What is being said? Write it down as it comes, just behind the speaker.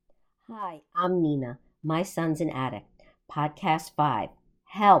Hi, I'm Nina. My son's an addict. Podcast 5.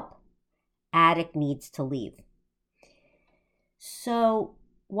 Help. Addict needs to leave. So,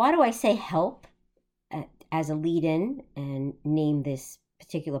 why do I say help as a lead in and name this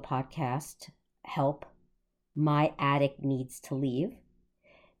particular podcast Help? My addict needs to leave.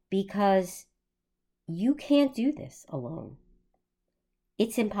 Because you can't do this alone.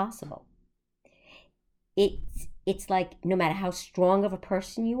 It's impossible. It's like no matter how strong of a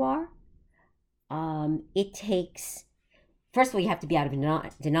person you are, it takes, first of all, you have to be out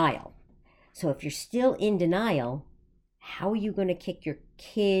of denial. So if you're still in denial, how are you going to kick your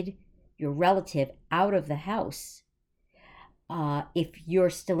kid, your relative, out of the house if you're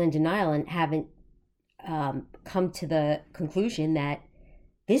still in denial and haven't come to the conclusion that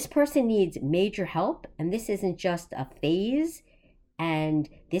this person needs major help and this isn't just a phase and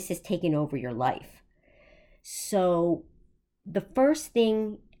this has taken over your life? So the first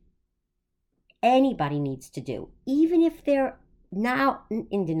thing anybody needs to do, even if they're now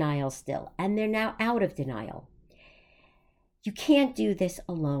in denial still and they're now out of denial, you can't do this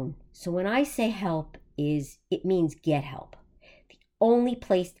alone. So when I say help, it means get help. The only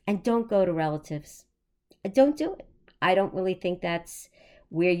place, and don't go to relatives. Don't do it. I don't really think that's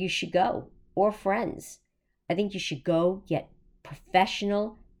where you should go, or friends. I think you should go get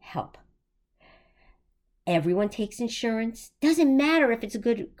professional help. Everyone takes insurance. Doesn't matter if it's a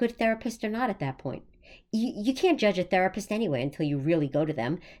good therapist or not at that point. You can't judge a therapist anyway until you really go to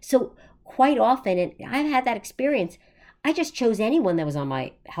them. So quite often, and I've had that experience, I just chose anyone that was on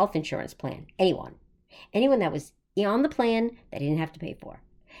my health insurance plan. Anyone that was on the plan that I didn't have to pay for.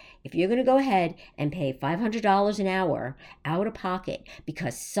 If you're going to go ahead and pay $500 an hour out of pocket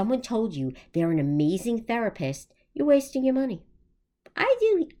because someone told you they're an amazing therapist, you're wasting your money.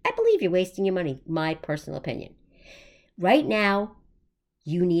 I believe you're wasting your money, my personal opinion. Right now,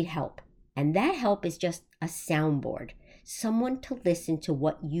 you need help. And that help is just a soundboard, someone to listen to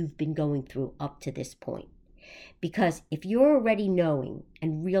what you've been going through up to this point. Because if you're already knowing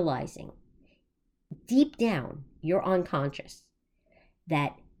and realizing deep down, you're unconscious,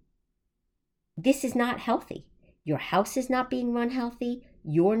 that this is not healthy. Your house is not being run healthy.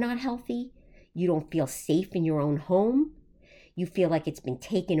 You're not healthy. You don't feel safe in your own home. You feel like it's been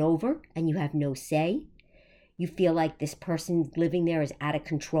taken over and you have no say. You feel like this person living there is out of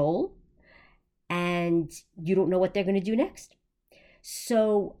control and you don't know what they're going to do next.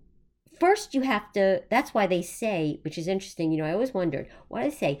 So first you have to, that's why they say, which is interesting, I always wondered, why do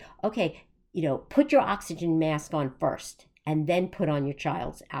they say, okay, put your oxygen mask on first and then put on your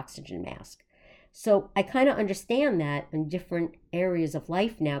child's oxygen mask. So I kind of understand that in different areas of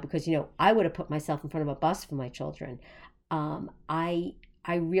life now because, I would have put myself in front of a bus for my children.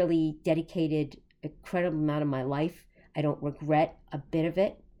 I really dedicated an incredible amount of my life. I don't regret a bit of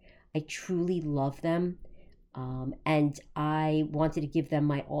it. I truly love them. And I wanted to give them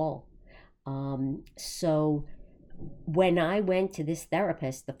my all. So when I went to this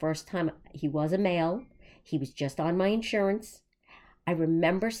therapist, the first time, he was a male, he was just on my insurance. I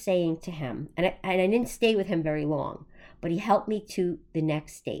remember saying to him, and I didn't stay with him very long, but he helped me to the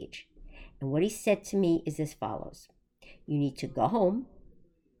next stage. And what he said to me is as follows. You need to go home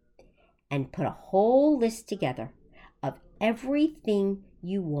and put a whole list together of everything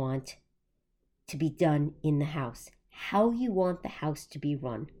you want to be done in the house, how you want the house to be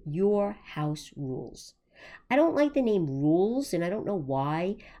run, your house rules. I don't like the name rules, and I don't know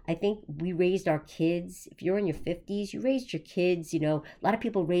why. I think we raised our kids. If you're in your 50s, you raised your kids, a lot of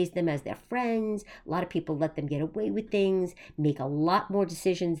people raised them as their friends. A lot of people let them get away with things, make a lot more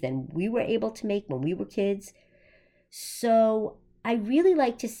decisions than we were able to make when we were kids. So I really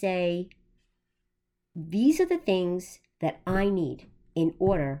like to say, these are the things that I need in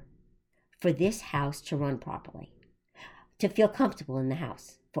order for this house to run properly, to feel comfortable in the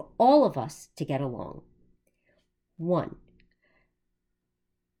house, for all of us to get along. 1,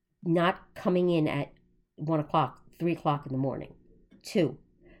 not coming in at 1 o'clock, 3 o'clock in the morning. 2,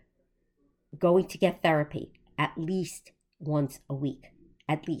 going to get therapy at least once a week,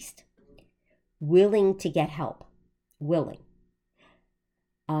 at least. Willing to get help. Willing.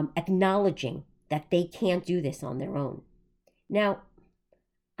 Acknowledging that they can't do this on their own. Now,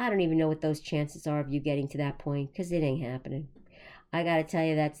 I don't even know what those chances are of you getting to that point because it ain't happening. I got to tell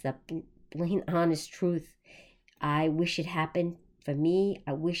you, that's the plain, honest truth. I wish it happened for me.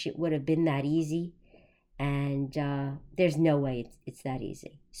 I wish it would have been that easy. And there's no way it's that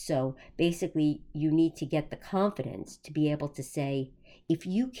easy. So basically, you need to get the confidence to be able to say, if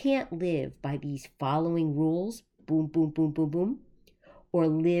you can't live by these following rules, boom, boom, boom, boom, boom, or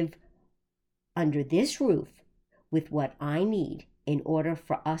live under this roof with what I need in order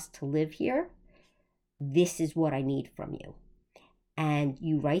for us to live here, this is what I need from you. And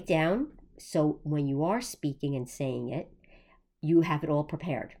you write down, so when you are speaking and saying it, you have it all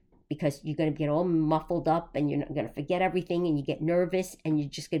prepared, because you're going to get all muffled up and you're going to forget everything, and you get nervous and you're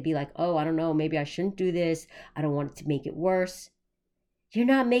just going to be like, oh, I don't know, maybe I shouldn't do this. I don't want it to make it worse. You're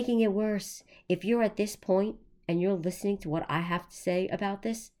not making it worse. If you're at this point and you're listening to what I have to say about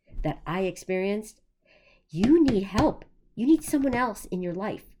this, that I experienced, you need help. You need someone else in your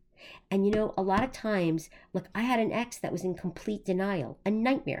life. And a lot of times, look, I had an ex that was in complete denial, a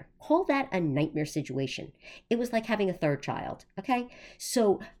nightmare. Call that a nightmare situation. It was like having a third child, okay?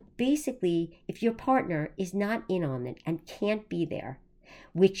 So basically, if your partner is not in on it and can't be there,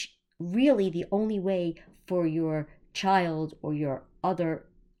 which really the only way for your child or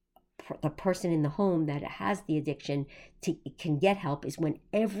the person in the home that has the addiction can get help is when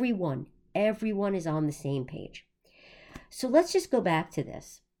everyone is on the same page. So let's just go back to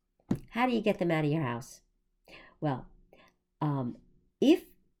this. How do you get them out of your house? Well, if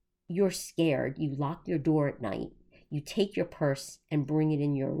you're scared, you lock your door at night, you take your purse and bring it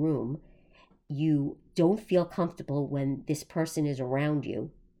in your room, you don't feel comfortable when this person is around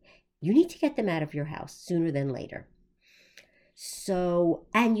you, you need to get them out of your house sooner than later. So,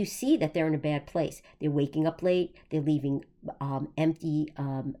 and you see that they're in a bad place. They're waking up late, they're leaving empty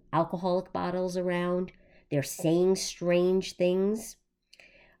alcoholic bottles around, they're saying strange things.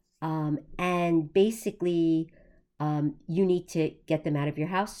 And basically, you need to get them out of your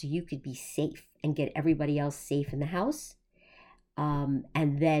house so you could be safe and get everybody else safe in the house. And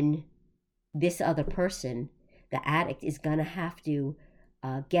then this other person, the addict, is going to have to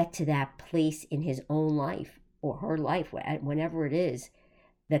get to that place in his own life or her life, whenever it is,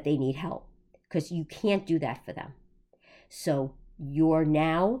 that they need help, because you can't do that for them. So you're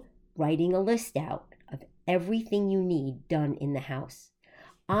now writing a list out of everything you need done in the house.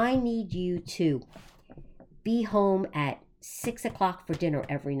 I need you to be home at 6 o'clock for dinner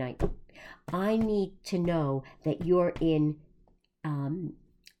every night. I need to know that you're in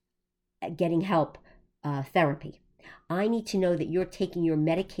getting help, therapy. I need to know that you're taking your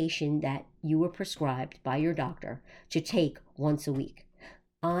medication that you were prescribed by your doctor to take once a week.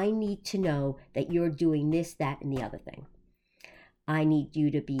 I need to know that you're doing this, that, and the other thing. I need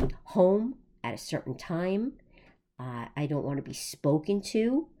you to be home at a certain time. I don't want to be spoken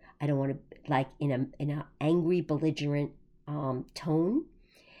to. I don't want to, like, in an angry, belligerent tone.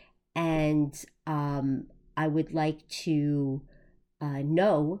 And I would like to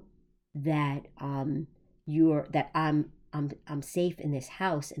know that I'm safe in this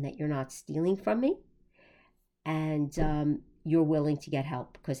house, and that you're not stealing from me, and you're willing to get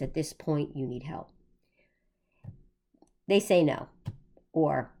help, because at this point you need help. They say no,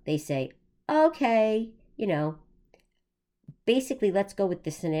 or they say, okay, basically, let's go with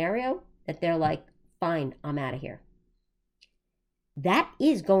the scenario that they're like, fine, I'm out of here. That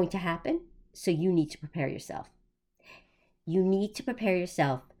is going to happen, so you need to prepare yourself. You need to prepare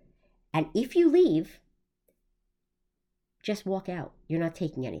yourself, and if you leave, just walk out. You're not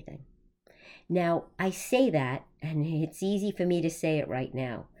taking anything. Now, I say that, and it's easy for me to say it right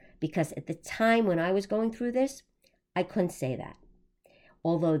now, because at the time when I was going through this, I couldn't say that.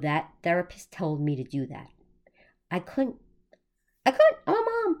 Although that therapist told me to do that. I couldn't. I'm a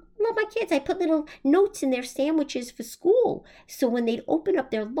mom. I love my kids. I put little notes in their sandwiches for school. So when they'd open up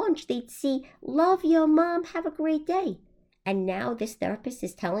their lunch, they'd see, love your mom, have a great day. And now this therapist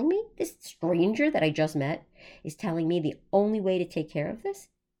is telling me, this stranger that I just met, is telling me the only way to take care of this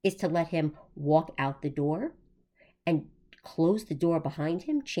is to let him walk out the door and close the door behind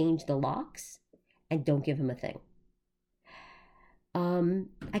him, change the locks, and don't give him a thing.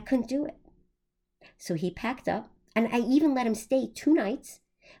 I couldn't do it. So he packed up, and I even let him stay 2 nights,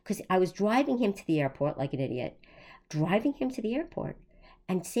 because I was driving him to the airport like an idiot,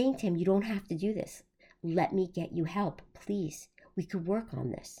 and saying to him, you don't have to do this. Let me get you help, please. We could work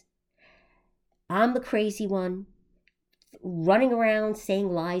on this. I'm the crazy one, running around saying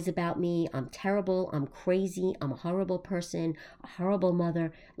lies about me. I'm terrible. I'm crazy. I'm a horrible person, a horrible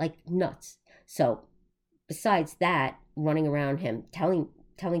mother, like nuts. So besides that, running around him, telling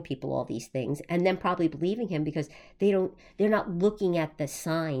people all these things, and then probably believing him, because they're not looking at the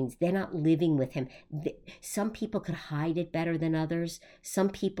signs. They're not living with him. Some people could hide it better than others. Some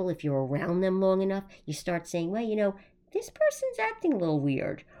people, if you're around them long enough, you start saying, well, this person's acting a little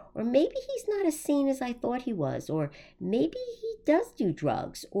weird, or maybe he's not as sane as I thought he was, or maybe he does do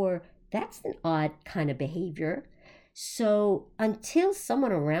drugs, or that's an odd kind of behavior. So until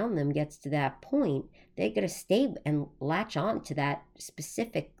someone around them gets to that point, they're going to stay and latch on to that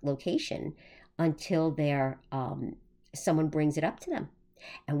specific location until they're someone brings it up to them.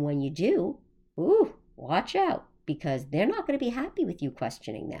 And when you do, ooh, watch out, because they're not going to be happy with you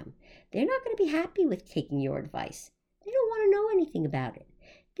questioning them. They're not going to be happy with taking your advice. They don't want to know anything about it.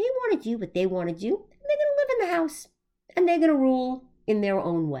 They want to do what they want to do, and they're going to live in the house, and they're going to rule in their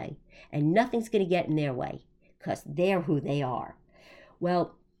own way, and nothing's going to get in their way because they're who they are.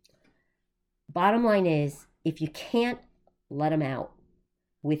 Well, bottom line is, if you can't let them out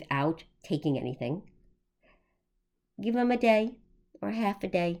without taking anything, give them a day or half a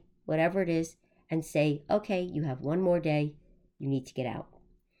day, whatever it is, and say, okay, you have one more day, you need to get out.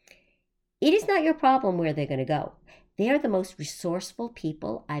 It is not your problem where they're going to go. They are the most resourceful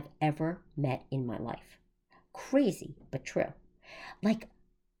people I've ever met in my life. Crazy, but true. Like,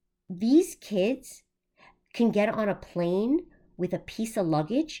 these kids can get on a plane with a piece of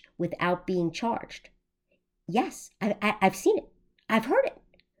luggage without being charged. Yes, I've seen it. I've heard it.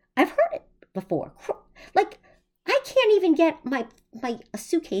 I've heard it before. Like, I can't even get my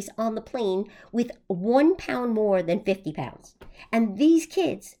suitcase on the plane with 1 pound more than 50 pounds. And these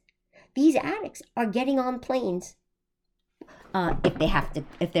kids, these addicts, are getting on planes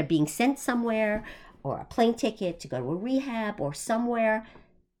if they're being sent somewhere, or a plane ticket to go to a rehab or somewhere.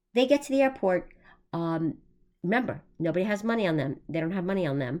 They get to the airport. Remember, nobody has money on them. They don't have money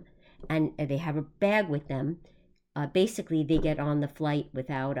on them, and they have a bag with them. Basically, they get on the flight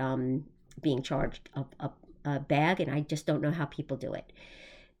without being charged a bag, and I just don't know how people do it.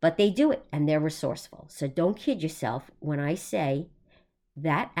 But they do it, and they're resourceful. So don't kid yourself when I say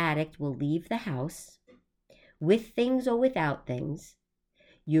that addict will leave the house with things or without things.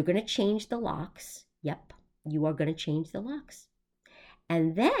 You're going to change the locks. Yep, you are going to change the locks.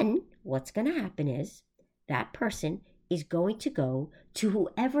 And then what's going to happen is that person is going to go to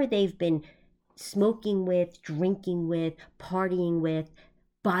whoever they've been smoking with, drinking with, partying with,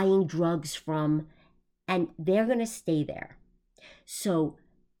 buying drugs from, and they're going to stay there. So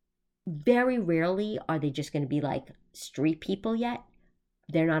very rarely are they just going to be like street people yet.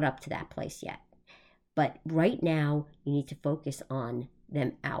 They're not up to that place yet. But right now, you need to focus on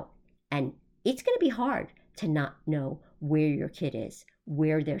them out. And it's going to be hard to not know where your kid is,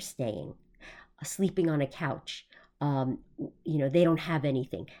 where they're staying, sleeping on a couch. They don't have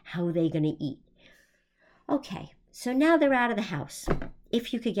anything. How are they going to eat? Okay, so now they're out of the house.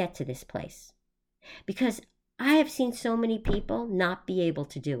 If you could get to this place. Because I have seen so many people not be able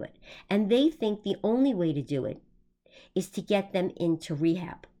to do it. And they think the only way to do it is to get them into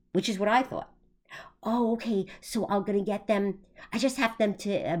rehab, which is what I thought. Oh, okay, so I'm going to get them, I just have them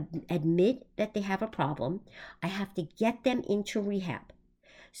to admit that they have a problem. I have to get them into rehab.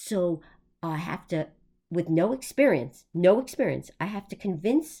 So I have to, with no experience, I have to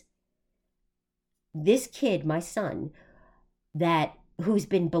convince this kid, my son, who's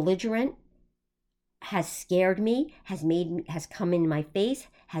been belligerent, has scared me, has come in my face,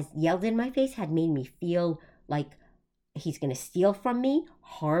 has yelled in my face, had made me feel like he's going to steal from me,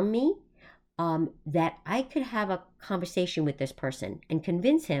 harm me, that I could have a conversation with this person and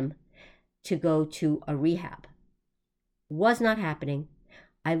convince him to go to a rehab. Was not happening.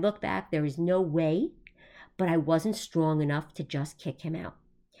 I look back, there is no way, but I wasn't strong enough to just kick him out.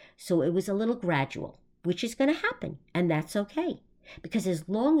 So it was a little gradual, which is going to happen, and that's okay. Because as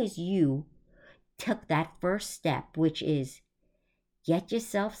long as you took that first step, which is get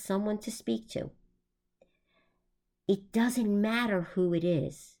yourself someone to speak to, it doesn't matter who it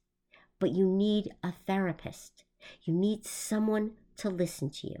is, but you need a therapist. You need someone to listen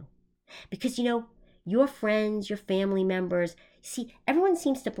to you. Because, your friends, your family members, see, everyone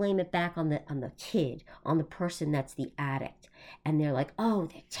seems to blame it back on the kid, on the person that's the addict. And they're like, oh,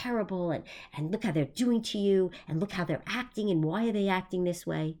 they're terrible, and look how they're doing to you, and look how they're acting, and why are they acting this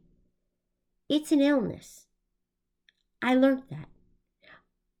way? It's an illness. I learned that.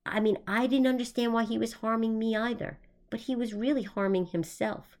 I mean, I didn't understand why he was harming me either, but he was really harming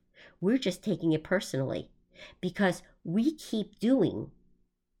himself. We're just taking it personally because we keep doing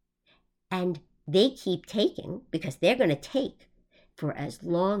and they keep taking, because they're going to take for as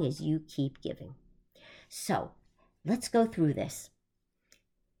long as you keep giving. So let's go through this.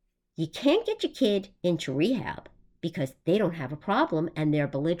 You can't get your kid into rehab because they don't have a problem and they're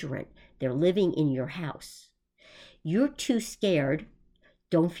belligerent. They're living in your house. You're too scared,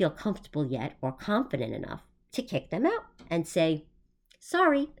 don't feel comfortable yet or confident enough to kick them out and say,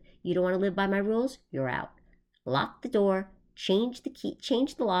 sorry, you don't want to live by my rules, you're out. Lock the door, change the key,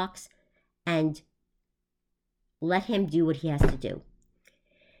 change the locks, and let him do what he has to do.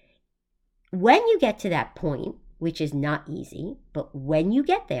 When you get to that point, which is not easy, but when you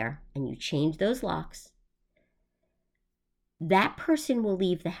get there and you change those locks, that person will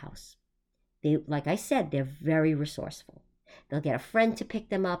leave the house. They, like I said, they're very resourceful. They'll get a friend to pick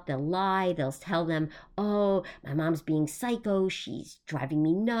them up. They'll lie. They'll tell them, "Oh, my mom's being psycho. She's driving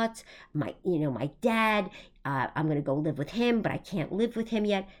me nuts. My dad. I'm gonna go live with him, but I can't live with him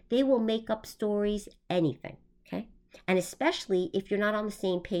yet." They will make up stories, anything. Okay, and especially if you're not on the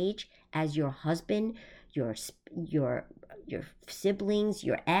same page as your husband, your siblings,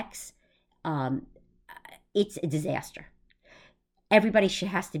 your ex, it's a disaster. Everybody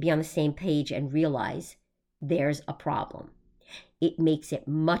has to be on the same page and realize there's a problem. It makes it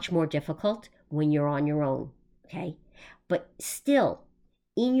much more difficult when you're on your own, okay? But still,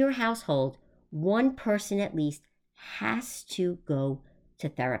 in your household, one person at least has to go to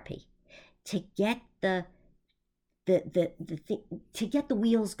therapy to get the to get the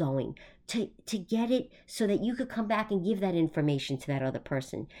wheels going, to get it so that you could come back and give that information to that other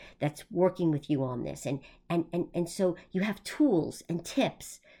person that's working with you on this, and so you have tools and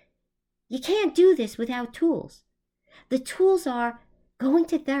tips. You can't do this without tools. The tools are going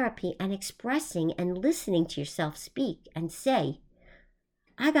to therapy and expressing and listening to yourself speak and say,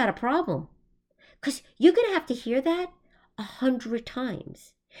 "I got a problem," because you're going to have to hear that 100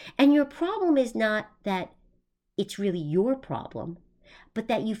 times. And your problem is not that it's really your problem, but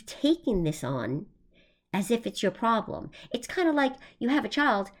that you've taken this on as if it's your problem. It's kind of like you have a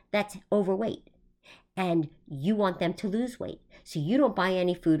child that's overweight and you want them to lose weight. So you don't buy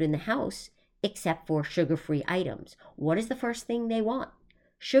any food in the house except for sugar-free items. What is the first thing they want?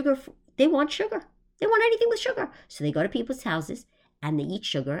 Sugar. They want sugar. They want anything with sugar. So they go to people's houses and they eat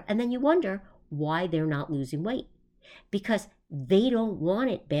sugar, and then you wonder why they're not losing weight. Because they don't want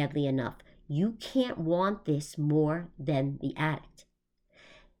it badly enough. You can't want this more than the addict.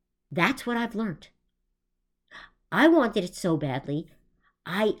 That's what I've learned. I wanted it so badly.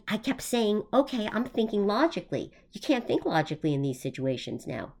 I kept saying, "Okay, I'm thinking logically." You can't think logically in these situations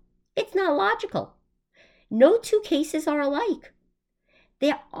now. It's not logical. No two cases are alike.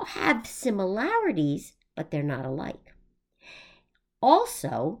 They all have similarities, but they're not alike.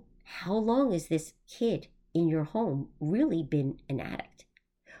 Also, how long has this kid in your home really been an addict?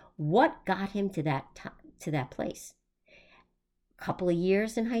 What got him to that place? A couple of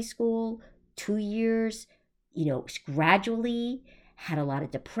years in high school, 2 years, gradually, had a lot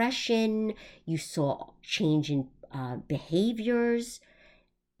of depression. You saw change in behaviors.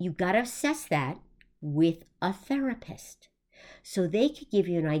 You got to assess that with a therapist so they could give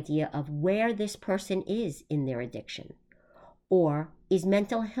you an idea of where this person is in their addiction. Or is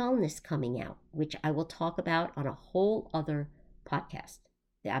mental illness coming out, which I will talk about on a whole other podcast.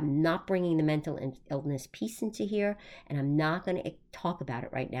 I'm not bringing the mental illness piece into here, and I'm not going to talk about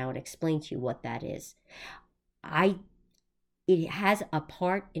it right now and explain to you what that is. It has a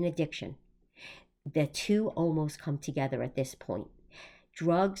part in addiction. The two almost come together at this point.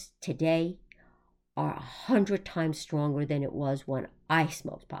 Drugs today are 100 times stronger than it was when I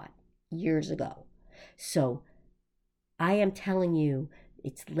smoked pot years ago. So I am telling you,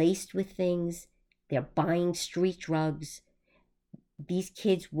 it's laced with things. They're buying street drugs. These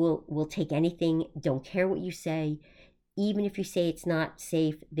kids will take anything, don't care what you say. Even if you say it's not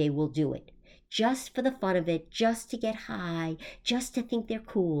safe, they will do it. Just for the fun of it, just to get high, just to think they're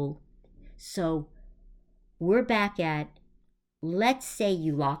cool. So we're back at, let's say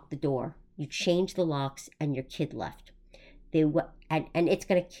you lock the door, you change the locks, and your kid left. And it's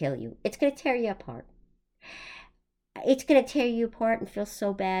going to kill you. It's going to tear you apart. It's going to tear you apart and feel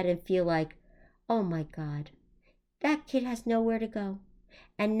so bad and feel like, "Oh my God, that kid has nowhere to go.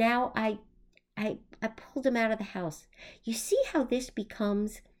 And now I pulled him out of the house." You see how this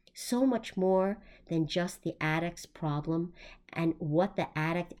becomes so much more than just the addict's problem and what the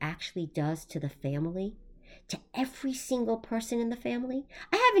addict actually does to the family, to every single person in the family.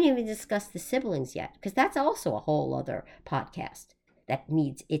 I haven't even discussed the siblings yet, because that's also a whole other podcast that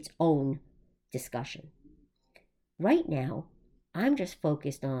needs its own discussion. Right now, I'm just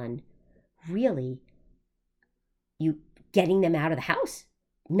focused on really you getting them out of the house,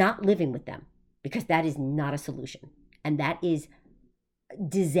 not living with them, because that is not a solution. And that is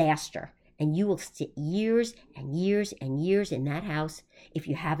disaster. And you will sit years and years and years in that house if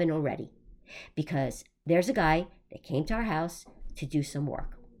you haven't already. Because there's a guy that came to our house to do some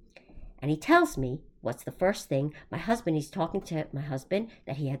work. And he tells me, what's the first thing? He's talking to my husband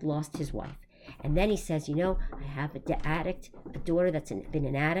that he had lost his wife. And then he says, "I have a daughter that's been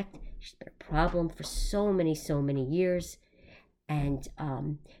an addict. She's been a problem for so many years. And,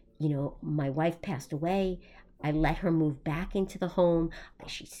 my wife passed away. I let her move back into the home.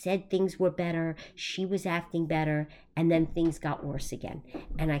 She said things were better. She was acting better. And then things got worse again.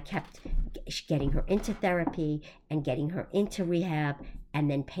 And I kept getting her into therapy and getting her into rehab and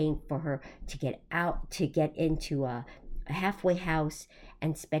then paying for her to get out, to get into a halfway house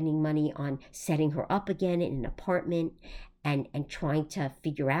and spending money on setting her up again in an apartment and trying to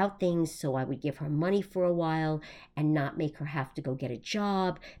figure out things. So I would give her money for a while and not make her have to go get a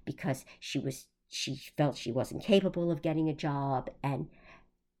job because she felt she wasn't capable of getting a job. And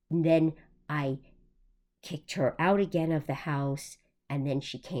then I kicked her out again of the house, and then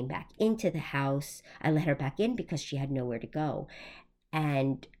she came back into the house. I let her back in because she had nowhere to go.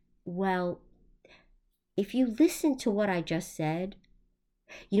 And, well, if you listen to what I just said,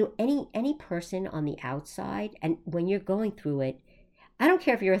 any person on the outside, and when you're going through it, I don't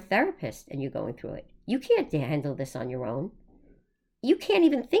care if you're a therapist and you're going through it, you can't handle this on your own. You can't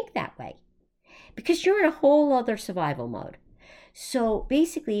even think that way because you're in a whole other survival mode. So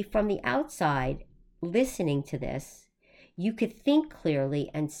basically, from the outside, listening to this, you could think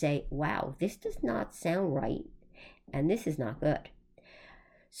clearly and say, wow, this does not sound right, and this is not good.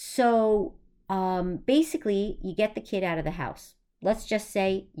 So basically, you get the kid out of the house. Let's just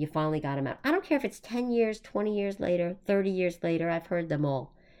say you finally got him out. I don't care if it's 10 years, 20 years later, 30 years later. I've heard them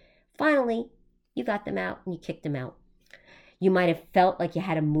all. Finally, you got them out and you kicked them out. You might have felt like you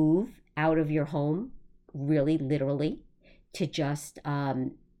had to move out of your home, really, literally, to just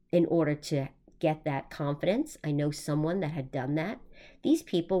in order to get that confidence. I know someone that had done that. These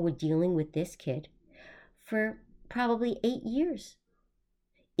people were dealing with this kid for probably 8 years.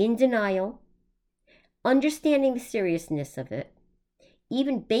 In denial, understanding the seriousness of it,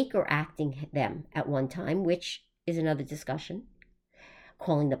 even Baker acting them at one time, which is another discussion,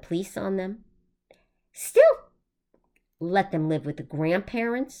 calling the police on them, still let them live with the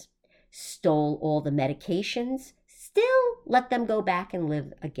grandparents, stole all the medications, still let them go back and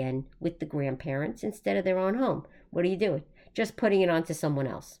live again with the grandparents instead of their own home. What are you doing? Just putting it onto someone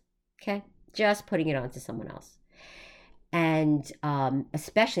else, okay? Just putting it onto someone else. And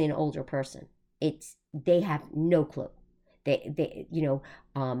especially an older person, they have no clue.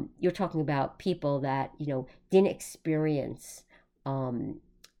 You're talking about people that didn't experience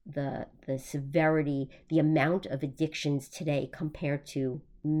the severity, the amount of addictions today compared to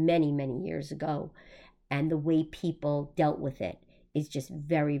many, many years ago, and the way people dealt with it is just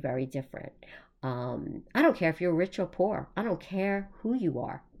very, very different. I don't care if you're rich or poor. I don't care who you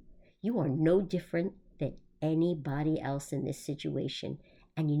are. You are no different than anybody else in this situation.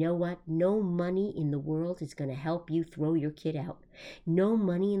 And you know what? No money in the world is going to help you throw your kid out. No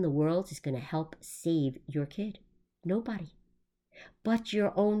money in the world is going to help save your kid. Nobody. But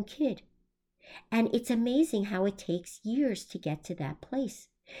your own kid. And it's amazing how it takes years to get to that place.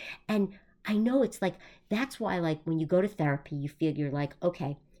 And I know it's like, that's why when you go to therapy, you feel you're like,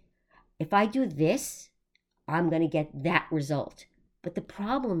 okay, if I do this, I'm going to get that result. But the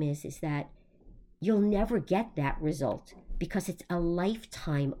problem is that you'll never get that result because it's a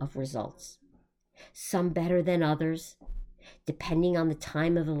lifetime of results. Some better than others, depending on the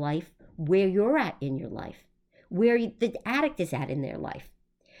time of the life, where you're at in your life, where the addict is at in their life.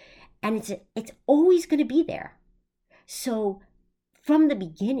 And it's always going to be there. So from the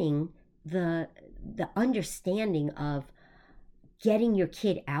beginning, the understanding of getting your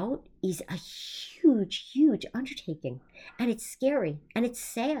kid out is a huge, huge undertaking. And it's scary, and it's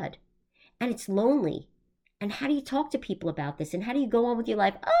sad, and it's lonely. And how do you talk to people about this? And how do you go on with your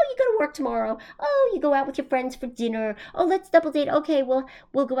life? Oh, you go to work tomorrow. Oh, you go out with your friends for dinner. Oh, let's double date. Okay, well,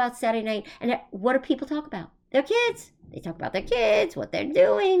 we'll go out Saturday night. And what do people talk about? Their kids. They talk about their kids, what they're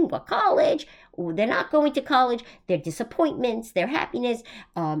doing, what college. Or they're not going to college. Their disappointments, their happiness.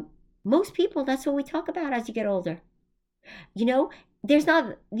 Most people, that's what we talk about as you get older. There's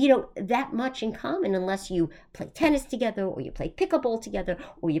not, that much in common unless you play tennis together, or you play pickleball together,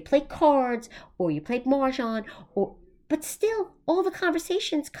 or you play cards, or you play mahjong, but still, all the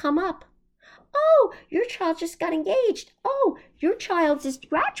conversations come up. Oh, your child just got engaged. Oh, your child is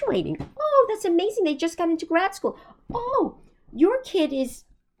graduating. Oh, that's amazing. They just got into grad school. Oh, your kid is,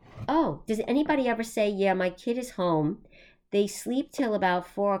 does anybody ever say, yeah, my kid is home. They sleep till about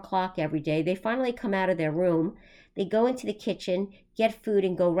 4 o'clock every day. They finally come out of their room. They go into the kitchen, get food,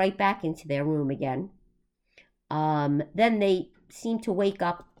 and go right back into their room again. Then they seem to wake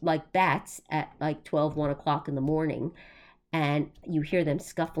up like bats at 12, 1 o'clock in the morning, and you hear them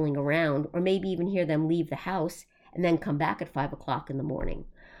scuffling around, or maybe even hear them leave the house and then come back at 5 o'clock in the morning.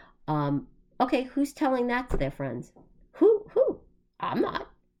 Okay, who's telling that to their friends? Who? I'm not.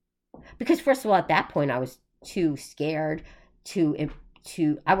 Because first of all, at that point, I was too scared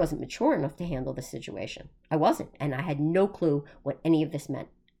I wasn't mature enough to handle the situation. I wasn't. And I had no clue what any of this meant.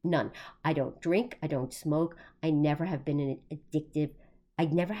 None. I don't drink. I don't smoke. I never have been an addictive. I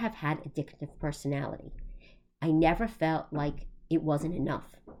never have had addictive personality. I never felt like it wasn't enough.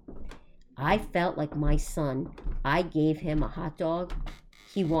 I felt like my son, I gave him a hot dog.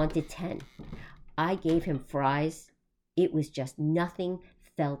 He wanted 10. I gave him fries. It was just nothing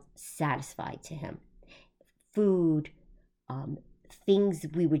felt satisfied to him. Food, things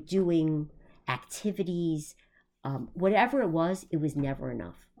we were doing, activities, whatever it was never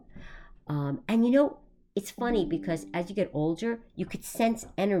enough. And you know, it's funny because as you get older, you could sense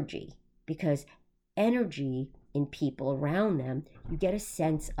energy, because energy in people around them, you get a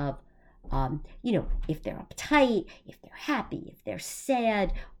sense of, if they're uptight, if they're happy, if they're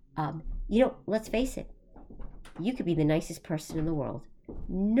sad. Let's face it, you could be the nicest person in the world.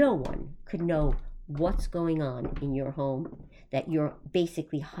 No one could know what's going on in your home, that you're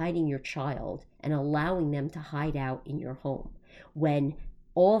basically hiding your child and allowing them to hide out in your home when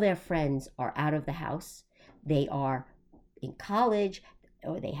all their friends are out of the house. They are in college,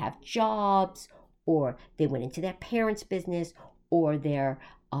 or they have jobs, or they went into their parents' business, or they're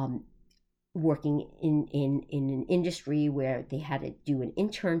working in an industry where they had to do an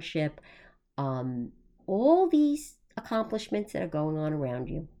internship. All these accomplishments that are going on around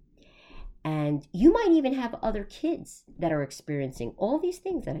you. And you might even have other kids that are experiencing all these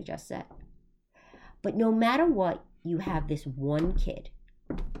things that I just said. But no matter what, you have this one kid.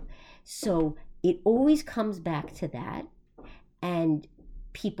 So it always comes back to that. And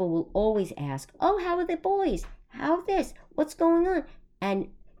people will always ask, oh, how are the boys? How this? What's going on? And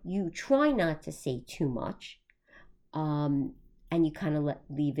you try not to say too much. And you kind of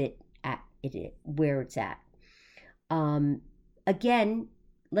leave it at where it's at. Again,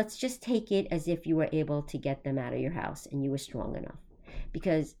 let's just take it as if you were able to get them out of your house and you were strong enough.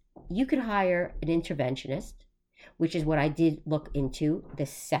 Because you could hire an interventionist, which is what I did look into the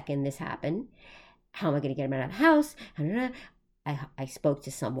second this happened. How am I going to get them out of the house? I spoke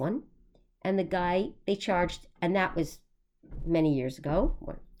to someone, and the guy, they charged, and that was many years ago,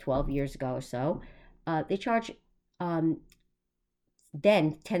 12 years ago or so, they charged then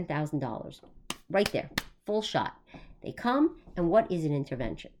 $10,000. Right there, full shot. They come, and what is an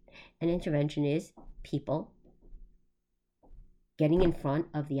intervention? An intervention is people getting in front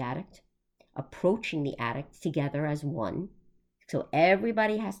of the addict, approaching the addict together as one. So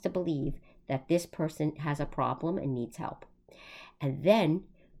everybody has to believe that this person has a problem and needs help. And then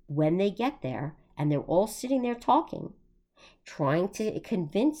when they get there and they're all sitting there talking, trying to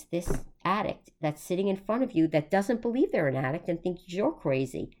convince this addict that's sitting in front of you that doesn't believe they're an addict and thinks you're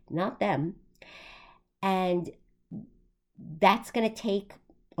crazy, not them. And that's going to take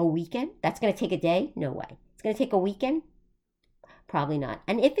a weekend. That's going to take a day. No way. It's going to take a weekend. Probably not.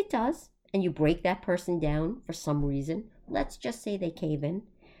 And if it does, and you break that person down for some reason, let's just say they cave in.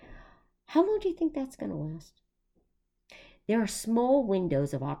 How long do you think that's going to last? There are small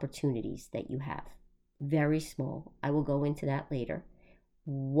windows of opportunities that you have. Very small. I will go into that later.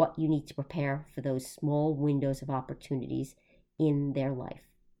 What you need to prepare for those small windows of opportunities in their life.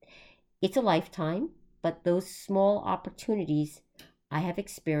 It's a lifetime, but those small opportunities I have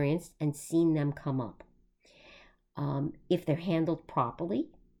experienced and seen them come up. If they're handled properly,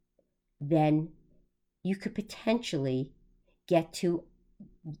 then you could potentially get to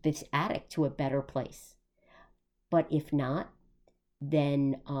this addict to a better place. But if not,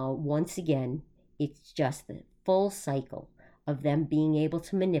 then once again, it's just the full cycle of them being able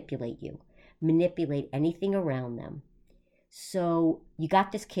to manipulate you, manipulate anything around them. So you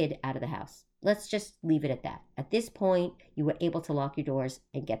got this kid out of the house. Let's just leave it at that. At this point, you were able to lock your doors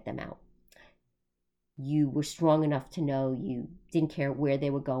and get them out. You were strong enough to know you didn't care where they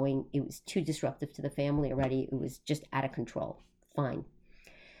were going. It was too disruptive to the family already. It was just out of control. Fine.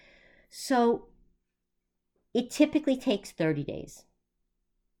 So it typically takes 30 days.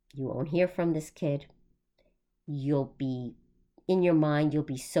 You won't hear from this kid. You'll be, in your mind, you'll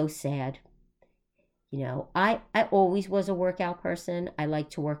be so sad. You know, I always was a workout person. I like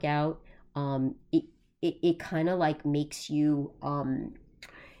to work out. It kind of like makes you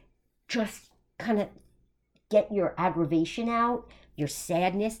just kind of get your aggravation out, your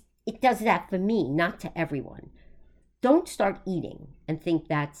sadness. It does that for me, not to everyone. Don't start eating and think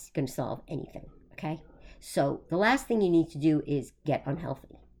that's going to solve anything, okay? So the last thing you need to do is get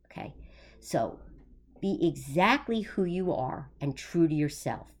unhealthy, okay? So be exactly who you are and true to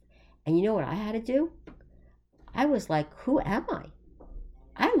yourself. And you know what I had to do? I was like, who am I?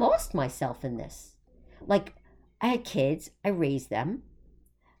 I lost myself in this. Like, I had kids, I raised them,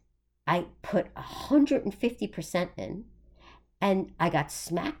 I put 150% in, and I got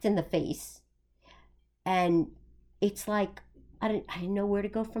smacked in the face. And it's like, I didn't know where to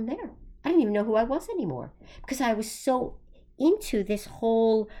go from there. I didn't even know who I was anymore because I was so into this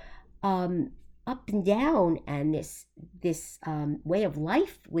whole um, up and down and this way of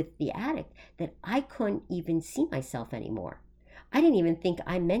life with the addict that I couldn't even see myself anymore. I didn't even think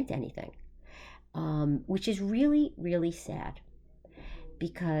I meant anything, which is really, really sad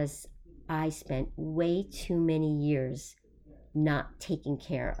because I spent way too many years not taking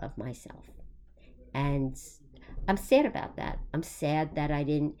care of myself. And I'm sad about that. I'm sad that I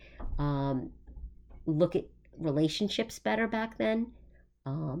didn't um, look at relationships better back then,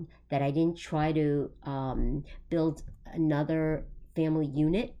 that I didn't try to build another family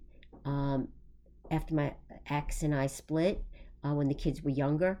unit um, after my ex and I split when the kids were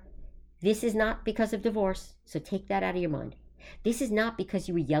younger. This is not because of divorce, so take that out of your mind. This is not because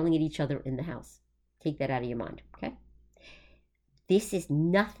you were yelling at each other in the house. Take that out of your mind, okay? This is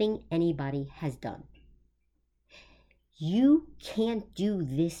nothing anybody has done. You can't do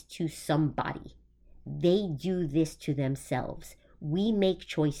this to somebody. They do this to themselves. We make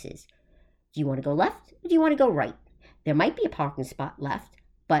choices. Do you want to go left or do you want to go right? There might be a parking spot left,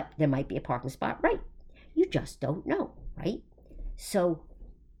 but there might be a parking spot right. You just don't know, right? So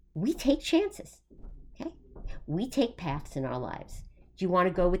we take chances, okay? We take paths in our lives. Do you want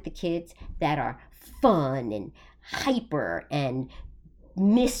to go with the kids that are fun and hyper and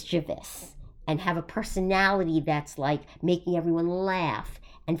mischievous and have a personality that's like making everyone laugh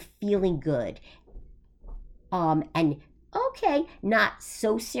and feeling good? And okay, not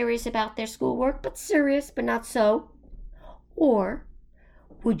so serious about their schoolwork, but serious, but not so? Or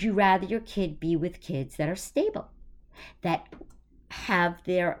would you rather your kid be with kids that are stable, that have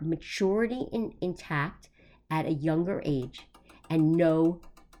their maturity intact at a younger age and know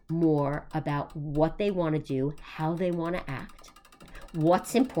more about what they want to do, how they want to act,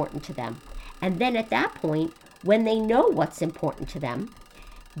 what's important to them? And then at that point, when they know what's important to them,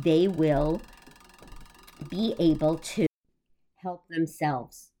 they will be able to help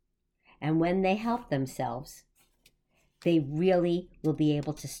themselves. And when they help themselves, they really will be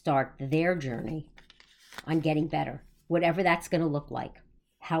able to start their journey on getting better, whatever that's going to look like,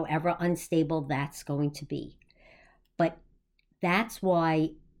 however unstable that's going to be. But that's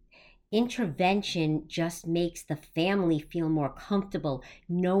why intervention just makes the family feel more comfortable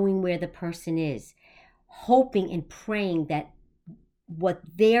knowing where the person is, hoping and praying that what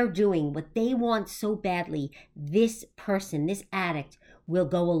they're doing, what they want so badly, this person, this addict, will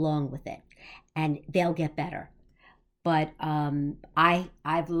go along with it and they'll get better. But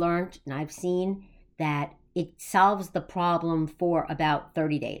I've learned and I've seen that it solves the problem for about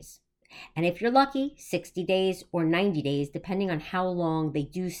 30 days. And if you're lucky, 60 days or 90 days, depending on how long they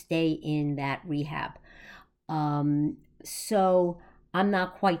do stay in that rehab. So I'm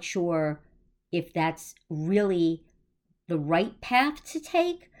not quite sure if that's really the right path to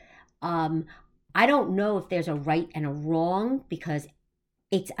take. I don't know if there's a right and a wrong because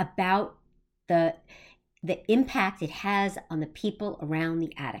it's about the impact it has on the people around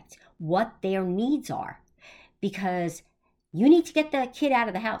the addict, what their needs are. Because you need to get the kid out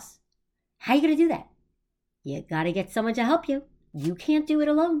of the house. How are you going to do that? You got to get someone to help you. You can't do it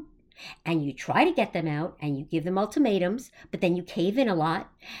alone. And you try to get them out and you give them ultimatums, but then you cave in a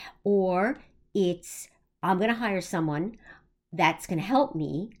lot. Or it's, I'm going to hire someone that's going to help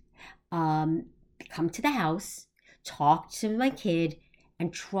me come to the house, talk to my kid,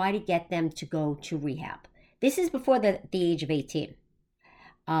 and try to get them to go to rehab. This is before the age of 18.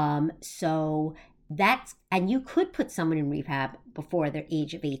 So that's, and you could put someone in rehab before their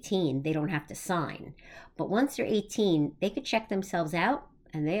age of 18. They don't have to sign. But once they're 18, they could check themselves out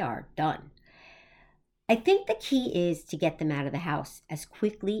and they are done. I think the key is to get them out of the house as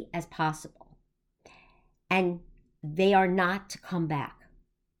quickly as possible. And they are not to come back.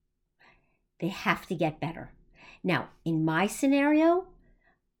 They have to get better. Now, in my scenario,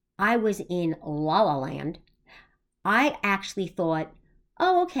 I was in La La Land. I actually thought,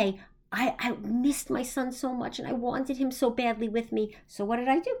 oh, okay, I missed my son so much and I wanted him so badly with me. So what did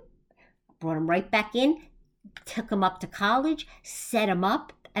I do? Brought him right back in, took him up to college, set him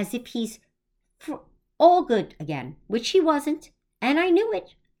up as if he's all good again, which he wasn't. And I knew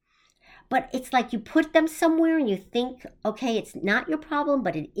it. But it's like you put them somewhere and you think, okay, it's not your problem,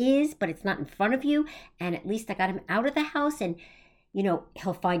 but it is, but it's not in front of you. And at least I got him out of the house and, you know,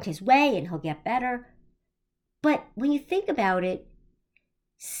 he'll find his way and he'll get better. But when you think about it,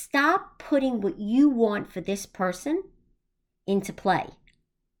 stop putting what you want for this person into play.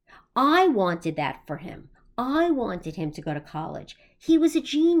 I wanted that for him. I wanted him to go to college. He was a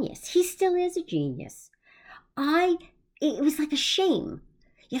genius. He still is a genius. It was like a shame.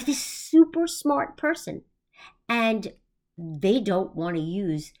 You have this super smart person, and they don't want to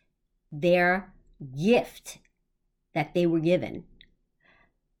use their gift that they were given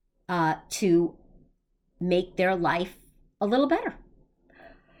to make their life a little better.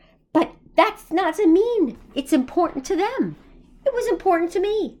 But that's not to mean it's important to them. It was important to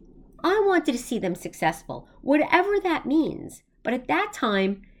me. I wanted to see them successful, whatever that means. But at that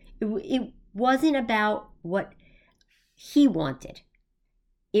time, it wasn't about what he wanted.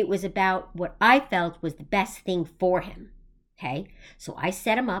 It was about what I felt was the best thing for him. Okay? So I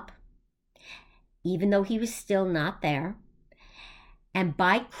set him up, even though he was still not there. And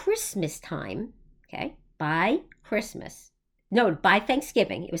by Christmas time, okay, by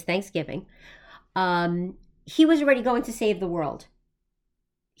Thanksgiving, it was Thanksgiving, he was already going to save the world.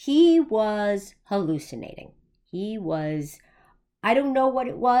 He was hallucinating. I don't know what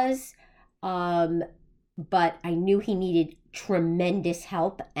it was, but I knew he needed tremendous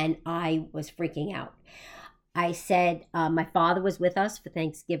help, and I was freaking out. I said, my father was with us for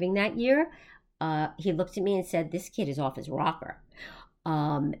Thanksgiving that year. He looked at me and said, this kid is off his rocker.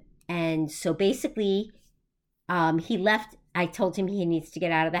 And so basically, he left. I told him he needs to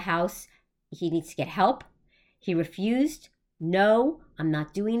get out of the house. He needs to get help. He refused. No, I'm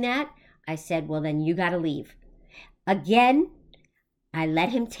not doing that. I said, well, then you got to leave. Again, I let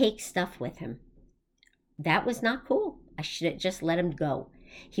him take stuff with him. That was not cool. I should have just let him go.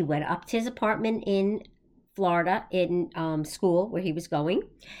 He went up to his apartment in Florida, in school where he was going.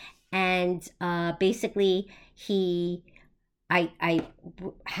 And basically, I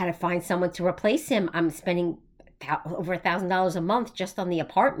had to find someone to replace him. I'm spending over $1,000 a month just on the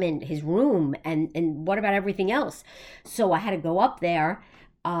apartment, his room, and what about everything else? So I had to go up there,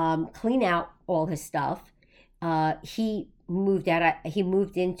 clean out all his stuff. He moved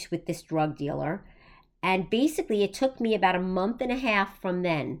into with this drug dealer, and basically it took me about a month and a half from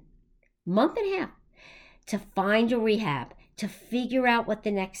then, to find a rehab, to figure out what the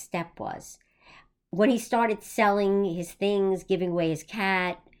next step was. When he started selling his things, giving away his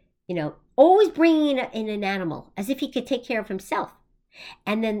cat, always bringing in an animal as if he could take care of himself.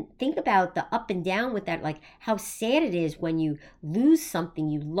 And then think about the up and down with that, like how sad it is when you lose something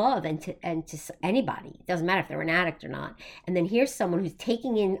you love, and to anybody, it doesn't matter if they're an addict or not. And then here's someone who's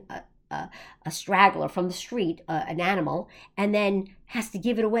taking in a straggler from the street, an animal, and then has to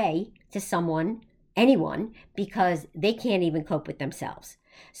give it away to anyone, because they can't even cope with themselves.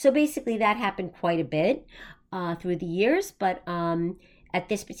 So basically that happened quite a bit through the years, but at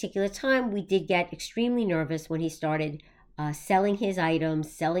this particular time, we did get extremely nervous when he started selling his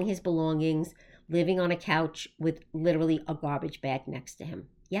items, selling his belongings, living on a couch with literally a garbage bag next to him.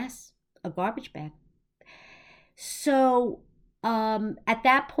 Yes, a garbage bag. So at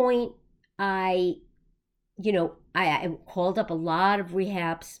that point, I called up a lot of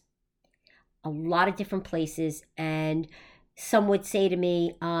rehabs, a lot of different places, and some would say to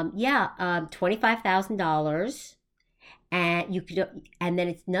me, $25,000. And and then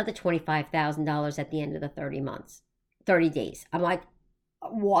it's another $25,000 at the end of the 30 days. I'm like,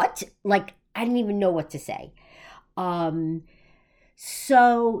 what? Like, I didn't even know what to say.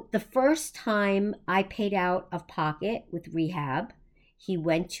 So the first time I paid out of pocket with rehab, he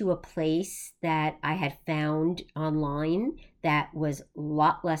went to a place that I had found online that was a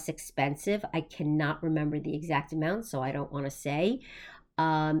lot less expensive. I cannot remember the exact amount, so I don't want to say.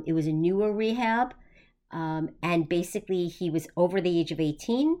 It was a newer rehab. And basically he was over the age of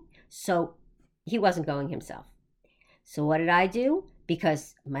 18, so he wasn't going himself. So what did I do?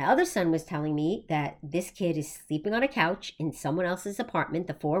 Because my other son was telling me that this kid is sleeping on a couch in someone else's apartment,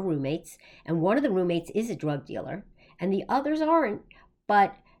 the 4 roommates, and one of the roommates is a drug dealer, and the others aren't,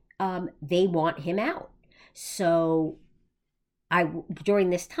 but they want him out. So during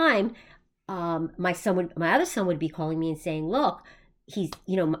this time, my other son would be calling me and saying, look, he's,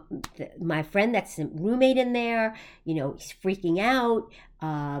 my friend that's a roommate in there, he's freaking out.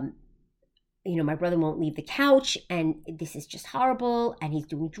 My brother won't leave the couch, and this is just horrible, and he's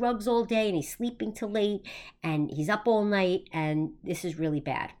doing drugs all day, and he's sleeping till late, and he's up all night, and this is really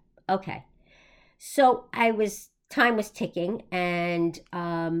bad. Okay. So time was ticking, and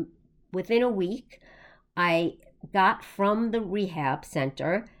within a week, I got from the rehab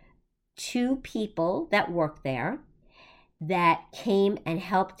center 2 people that worked there that came and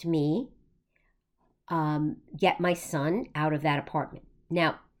helped me get my son out of that apartment.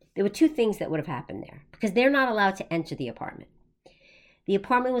 Now, there were 2 things that would have happened there, because they're not allowed to enter the apartment. The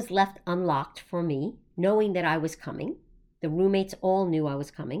apartment was left unlocked for me, knowing that I was coming. The roommates all knew I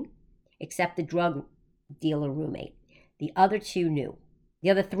was coming, except the drug dealer roommate. The other 2 knew. The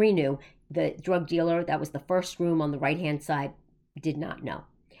other 3 knew. The drug dealer, that was the first room on the right-hand side, did not know.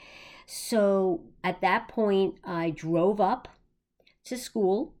 So at that point, I drove up to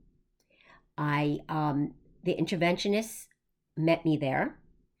school. The interventionists met me there.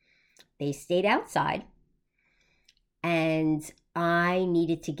 They stayed outside, and I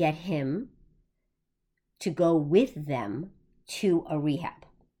needed to get him to go with them to a rehab,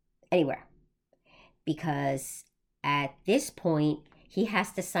 anywhere, because at this point, he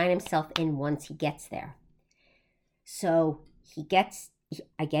has to sign himself in once he gets there. So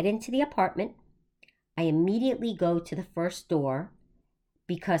I get into the apartment. I immediately go to the first door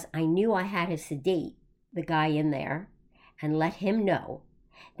because I knew I had to sedate the guy in there and let him know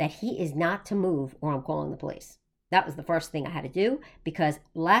that he is not to move or I'm calling the police. That was the first thing I had to do, because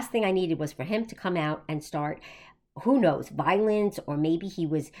the last thing I needed was for him to come out and start, who knows, violence, or maybe he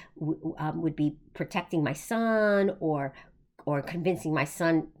would be protecting my son, or convincing my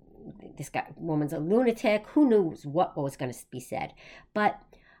son this woman's a lunatic. Who knows what was going to be said. But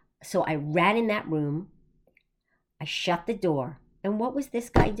so I ran in that room. I shut the door. And what was this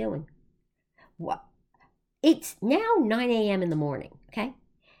guy doing? What? It's now 9 a.m. in the morning, okay?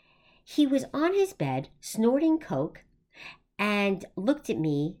 He was on his bed, snorting coke, and looked at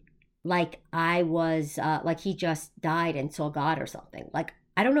me like I was, like he just died and saw God or something. Like,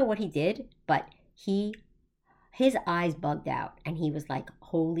 I don't know what he did, but his eyes bugged out, and he was like,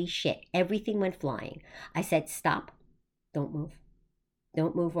 holy shit, everything went flying. I said, stop, don't move.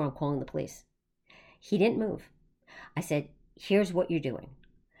 Don't move or I'm calling the police. He didn't move. I said, here's what you're doing.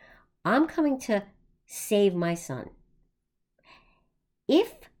 I'm coming to save my son.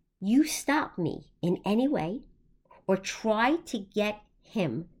 If you stop me in any way or try to get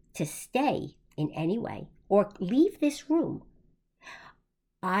him to stay in any way or leave this room,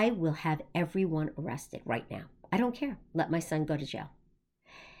 I will have everyone arrested right now. I don't care. Let my son go to jail.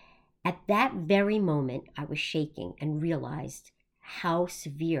 At that very moment, I was shaking and realized how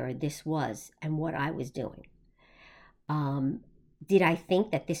severe this was and what I was doing. Did I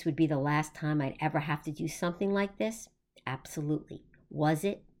think that this would be the last time I'd ever have to do something like this? Absolutely. Was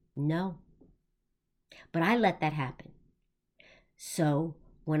it? No. But I let that happen. So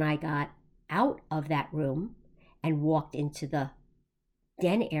when I got out of that room and walked into the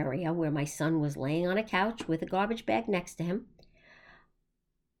den area where my son was laying on a couch with a garbage bag next to him,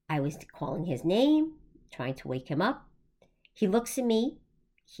 I was calling his name, trying to wake him up. He looks at me,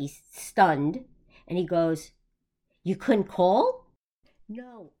 he's stunned, and he goes, "You couldn't call?"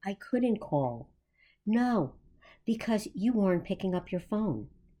 No, I couldn't call. No, because you weren't picking up your phone.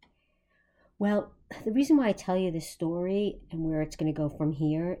 Well, the reason why I tell you this story and where it's going to go from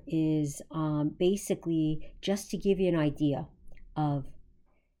here is basically just to give you an idea of,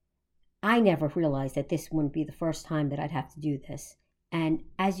 I never realized that this wouldn't be the first time that I'd have to do this. And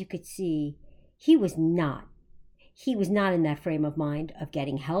as you could see, he was not in that frame of mind of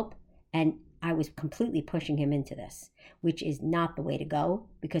getting help. And I was completely pushing him into this, which is not the way to go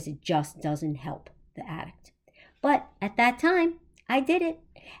because it just doesn't help the addict. But at that time, I did it.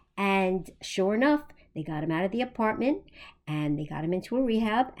 And sure enough, they got him out of the apartment and they got him into a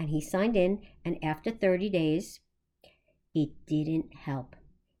rehab and he signed in. And after 30 days, it didn't help.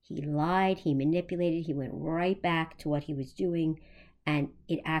 He lied, he manipulated, he went right back to what he was doing. And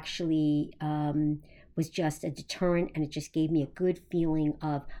it actually was just a deterrent, and it just gave me a good feeling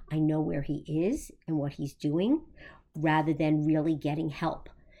of I know where he is and what he's doing rather than really getting help.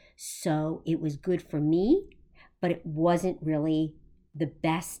 So it was good for me, but it wasn't really the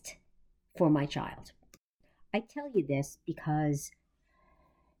best for my child. I tell you this because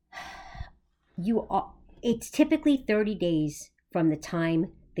it's typically 30 days from the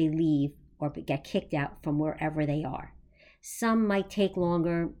time they leave or get kicked out from wherever they are. Some might take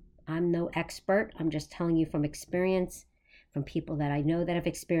longer. I'm no expert. I'm just telling you from experience, from people that I know that have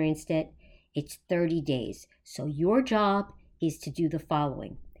experienced it. It's 30 days. So your job is to do the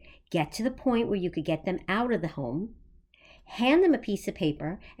following. Get to the point where you could get them out of the home, hand them a piece of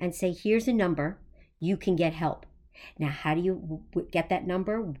paper and say, here's a number, you can get help. Now, how do you get that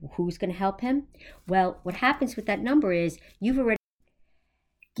number? Who's going to help him? Well, what happens with that number is you've already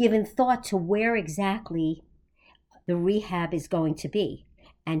given thought to where exactly the rehab is going to be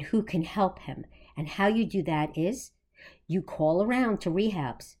and who can help him. And how you do that is you call around to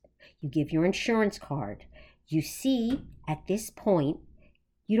rehabs. You give your insurance card. You see at this point,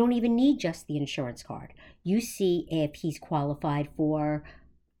 you don't even need just the insurance card. You see if he's qualified for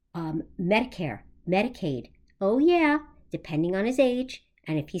Medicare, Medicaid. Oh yeah, depending on his age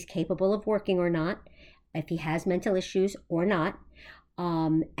and if he's capable of working or not, if he has mental issues or not.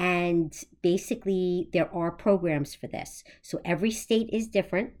 And basically there are programs for this. So every state is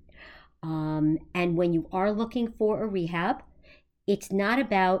different. And when you are looking for a rehab, it's not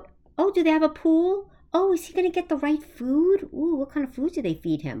about, Oh, do they have a pool? Oh, is he going to get the right food? Ooh, what kind of food do they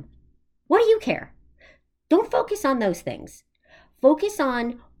feed him? What do you care? Don't focus on those things. Focus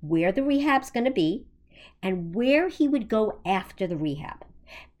on where the rehab's going to be and where he would go after the rehab.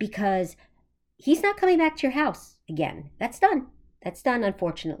 Because he's not coming back to your house again. That's done. That's done,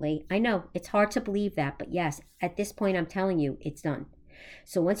 unfortunately. I know it's hard to believe that, but yes, at this point, I'm telling you, it's done.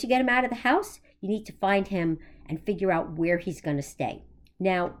 So once you get him out of the house, you need to find him and figure out where he's going to stay.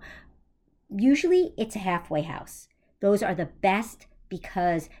 Now, usually it's a halfway house. Those are the best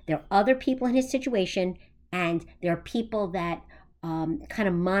because there are other people in his situation and there are people that kind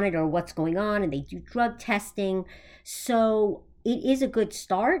of monitor what's going on and they do drug testing. So it is a good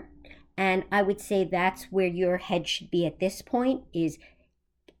start. And I would say that's where your head should be at this point is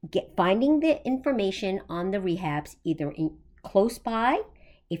finding the information on the rehabs, either close by,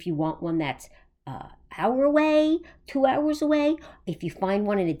 if you want one that's hour away, 2 hours away. If you find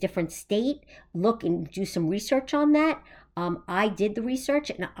one in a different state, look and do some research on that. I did the research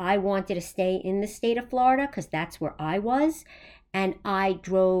and I wanted to stay in the state of Florida because that's where I was. And I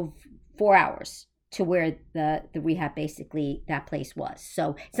drove 4 hours to where the rehab, basically, that place was.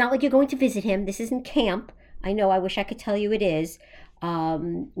 So it's not like you're going to visit him. This isn't camp. I know, I wish I could tell you it is,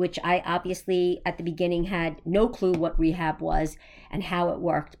 which I obviously at the beginning had no clue what rehab was and how it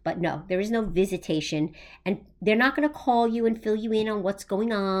worked. But no, there is no visitation. And they're not going to call you and fill you in on what's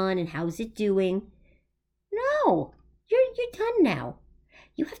going on and how's it doing. No, you're done now.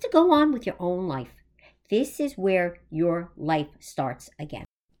 You have to go on with your own life. This is where your life starts again.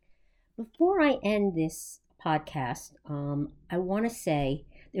 Before I end this podcast, I want to say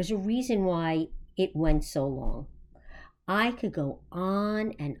there's a reason why it went so long. I could go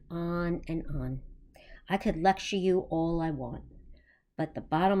on and on and on. I could lecture you all I want. But the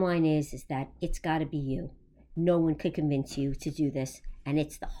bottom line is that it's got to be you. No one could convince you to do this. And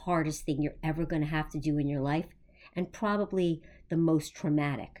it's the hardest thing you're ever going to have to do in your life. And probably the most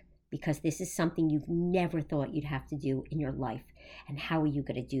traumatic. Because this is something you've never thought you'd have to do in your life. And how are you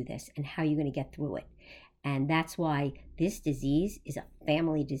going to do this? And how are you going to get through it? And that's why this disease is a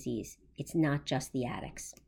family disease. It's not just the addicts.